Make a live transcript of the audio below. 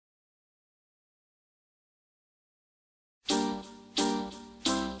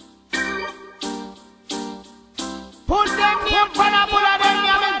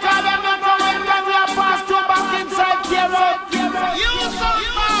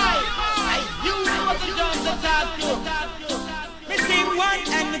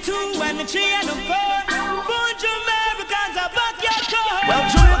the tree and the four. Born Jamaicans are backyard core. Well,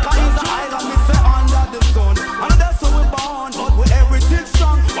 Jamaica is an island, me say under the sun. And that's how we born, but with everything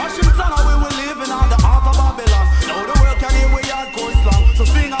strong. Washington, how we will live in all the heart of Babylon. Now the world can hear we hardcore slang, so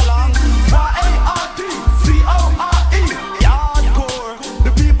sing along. Y-A-R-D-C-O-R-E, hardcore.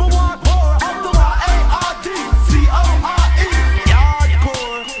 The people want more of the Y-A-R-D-C-O-R-E,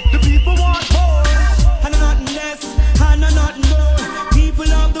 hardcore. The people want more. And nothing less, and nothing more.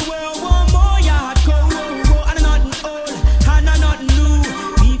 People of the world want more hardcore. And nothing old, and nothing new.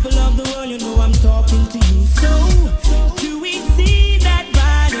 People of the world, you know I'm talking to you. So, do we see that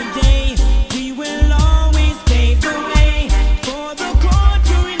brighter day? We will always pave the way for the code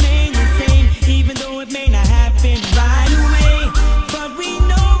to remain the same, even though it may not happen right away. But we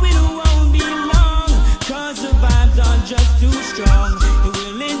know it won't be long, cause the vibes are just too strong. It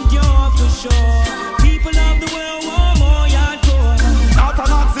will endure for sure. People of the world want more hardcore. Not an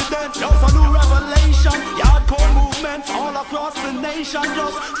accident, just a new revelation. Hardcore movements all across the nation.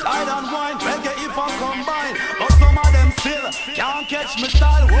 Just slide and wine, reggae hip hop combine. But some of them still can't catch me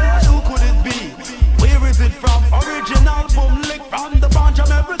style. What, who could it be? Where is it from? Original boom lick from the bunch of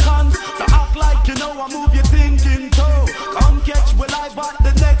Americans. So act like you know I move your thinking toe. Come catch me live at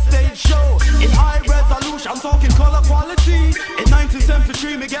the next stage show. In high resolution, talking color quality. In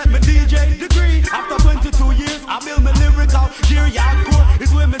 1973 me get my DJ degree. After 22 years I build my lyrical gear. Hardcore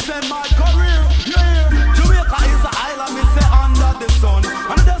is where me send my career. Yeah, Jamaica is an island, me say under the sun.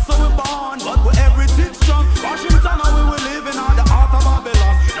 And that's how we born, but with everything strong. Washington, how we will live in all the heart of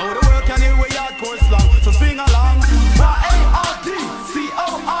Babylon. Now the world can hear we hardcore slang, so sing along.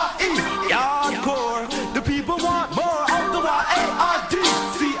 Y-A-R-D-C-O-R-E, hardcore. The people want more of the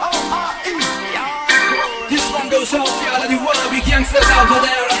Y-A-R-D-C-O-R-E, hardcore. This one goes out to all of the wannabe gangsters out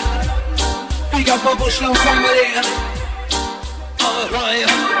there. Big up my Bushland family. Alright,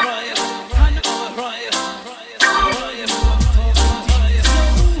 alright, alright, alright.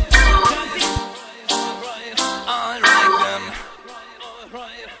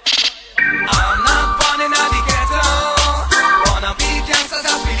 I'm not born in the ghetto. Wanna be gangsters,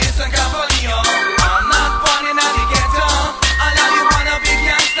 I feel listen carefully. I'm not born in the ghetto. All of you wanna be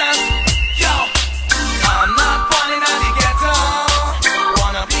gangsters. Yo, I'm not born in the ghetto.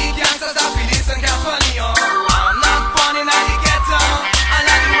 Wanna be gangsters, I feel listen carefully. I'm not born in the ghetto. All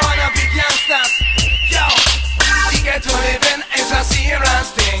of you wanna be gangsters. Yo, the ghetto living is a serious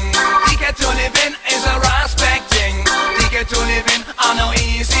thing. The ghetto living is a respect thing. The ghetto living are no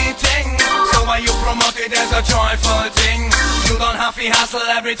easy thing. So when you promote it as a joyful thing, you don't have to hustle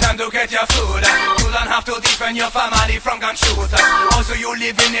every time to get your food. You don't have to defend your family from gun shooters. Also you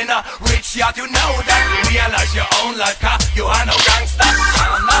living in a rich yard, you know that. Realize your own life, cause you are no gangster.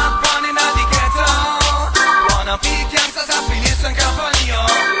 I'm not born in the ghetto. Wanna be gangsters, I feel listen carefully.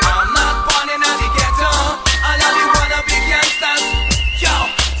 I'm not born in the ghetto. All of you wanna be gangsters. Yo,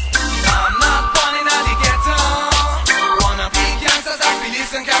 I'm not born in the ghetto. Wanna be gangsters, I feel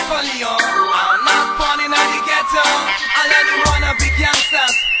listen carefully. I'm not born in the ghetto. All of you wanna be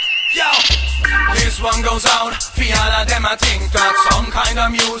gangsters. Yo, this one goes out for all of them I think that some kind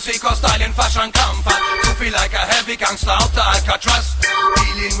of music or style in fashion comfort to feel like a heavy gangster out of Alcatraz,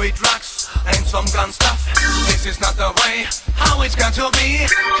 dealing with drugs and some gun stuff. This is not the way how it's got to be.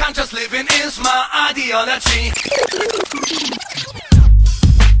 Conscious living is my ideology.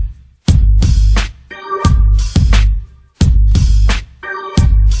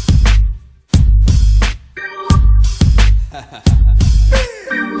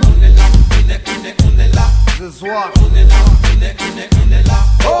 Ce soir, On est là.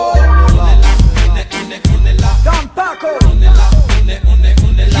 Oh, Don Paco. on est là.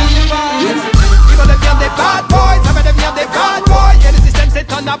 Ils vont devenir des bad boys, ça va devenir des bad boys. Et le système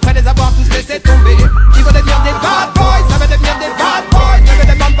s'étonne après les avoir tous laissés tomber. Ils vont devenir des bad boys, ça va devenir des bad boys. Ne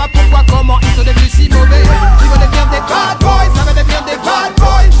me demande pas pourquoi, comment ils sont devenus si mauvais. Ils vont devenir des bad boys, ça va devenir des bad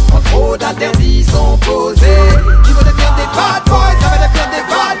boys. Quand trop d'interdits sont posés. Ils vont devenir des bad boys, ça va devenir des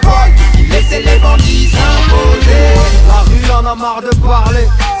bad boys. Ils laissent les bandits s'imposer. La rue en a marre de parler.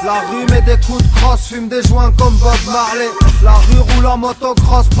 La rue met des coups de crosse, fume des joints comme Bob Marley. La rue roule en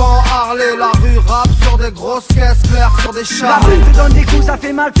motocross, pas en Harley. La rue rappe sur des grosses caisses claires, sur des La chars. rue te donne des coups, ça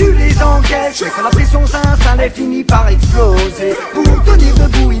fait mal, tu les encaisses. Mais quand la pression s'installe, elle finit par exploser. Pour tenir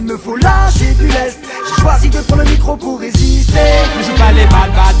debout, il me faut lâcher du lest. J'ai choisi de prendre le micro pour résister. Ne joue pas les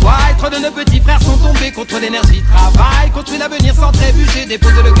bad boys. Trop de nos petits frères sont tombés contre l'énergie travail. Construit l'avenir sans trébucher.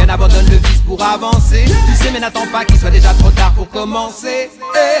 Dépose le gun, abandonne le vice pour avancer. Tu sais mais n'attends pas qu'il soit déjà trop tard pour commencer.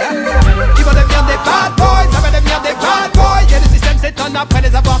 Ils vont devenir des bad boys, ça va devenir des bad boys. Et le système s'étonne après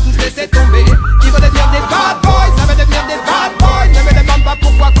les avoir tous laissés tomber. Ils vont devenir des bad boys, ça va devenir des bad boys. Ne me demande pas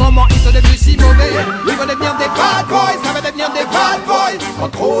pourquoi, comment ils sont devenus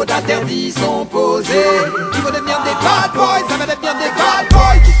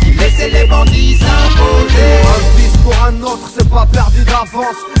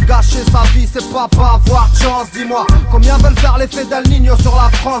vie, c'est pas avoir de chance. Dis-moi, combien veulent faire l'effet d'El Niño sur la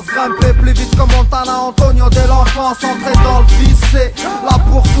France? Grimper plus vite que Montana Antonio dès l'enfance. Entrer dans le vice, c'est la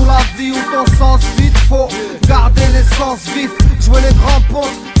bourse ou la vie ou ton sens vite. Faut garder l'essence vif, jouer les grands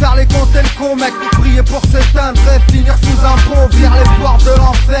pontes, faire les comptes et le con mec. Prier pour s'éteindre et finir sous un pont. Vire les portes de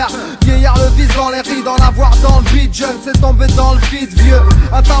l'enfer, vieillir le vice dans les rides, en avoir dans le beat. Jeune, c'est tombé dans le vide, vieux.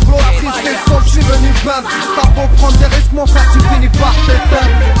 Un tableau triste et sombre, je suis venu peindre. T'as beau prendre des risques, mon frère, tu finis par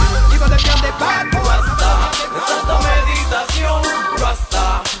t'éteindre. Rasta es alta meditación,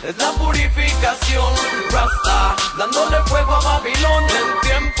 Rasta es la purificación, Rasta dándole fuego a Babilón en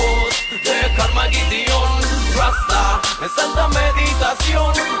tiempos de Carmageddon. Rasta es alta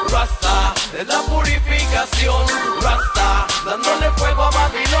meditación, Rasta es la purificación, Rasta dándole fuego a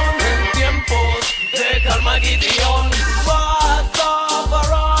Babilón en tiempos de Carmageddon.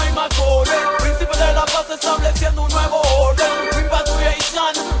 Rastafari Macole, príncipe de la paz estableciendo un nuevo orden.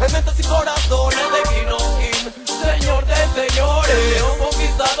 Repatriation en mentes y corazones de King of King, señor de señores, un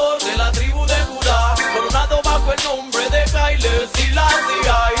conquistador de la tribu de Judá, coronado bajo el nombre de Haile Selassie,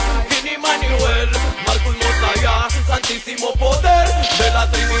 King Emmanuel, Marcus Mosiah, santísimo poder de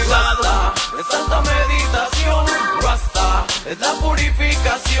la Trinidad. Rasta es santa meditación, Rasta es la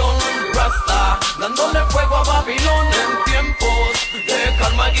purificación, Rasta dándole fuego a Babilón en tiempos de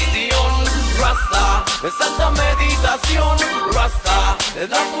Carmageddon. Rasta es santa meditación, Rasta es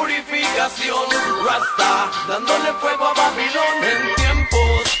la purificación, Rasta dándole fuego a Babilón en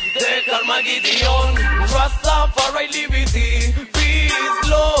tiempos de Carmageddon. Rastafari liberty, peace,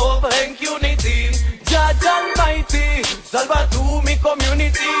 love and unity. Jah Almighty, salva tú mi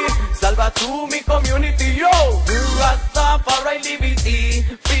community, salva tú mi community, yo. Rastafari liberty,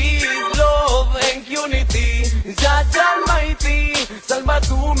 peace, love and unity. Jah Almighty, salva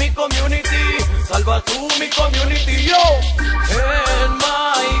tú mi community, salva tú mi community, yo. In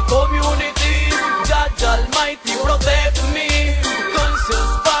my community, Jah Almighty protect me. Conscious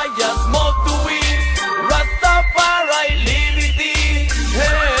fire smoke the weed, Rastafari liberty.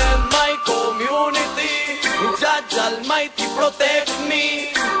 In my community, Jah Almighty protect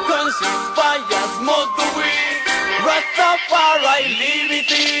me. Conscious fire smoke the weed, Rastafari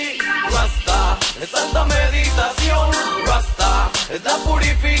liberty. Rasta es santa meditación, Rasta es la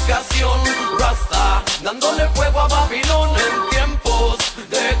purificación, Rasta dándole fuego a Babilón en tiempos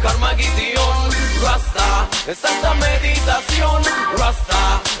de Carmageddon. Rasta es santa meditación,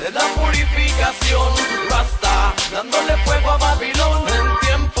 Rasta es la purificación, Rasta dándole fuego a Babilón en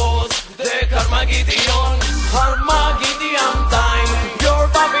tiempos de Carmageddon. Armageddon time, your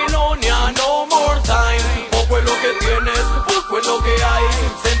Babilonia no more time. Poco es lo que tienes, poco es lo que hay.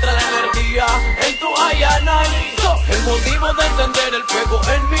 Centra la energía en tu Ayanay. El motivo de encender el fuego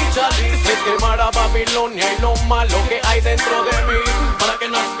en mi chaliz es quemar a Babilonia y lo malo que hay dentro de mí, para que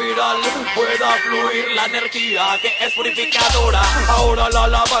en la espiral pueda fluir la energía que es purificadora. Ahora la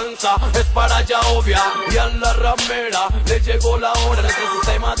alabanza es para Yahovia y a la ramera le llegó la hora. Nuestro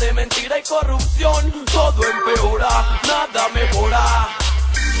sistema de mentira y corrupción todo empeora, nada mejora.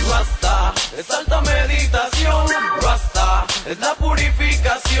 Rasta es alta meditación, Rasta es la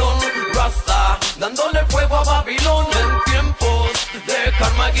purificación, Rasta dándole fuego a Babilón en tiempos de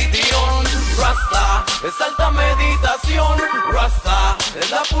Carmageddon. Rasta es alta meditación, Rasta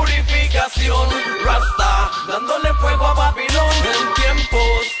es la purificación, Rasta dándole fuego a Babilón en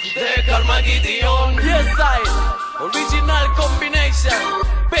tiempos de Carmageddon. Yes, I, original combination,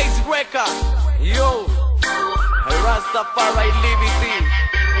 bass record, yo, Rastafari liberty.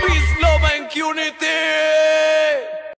 Peace, love and unity.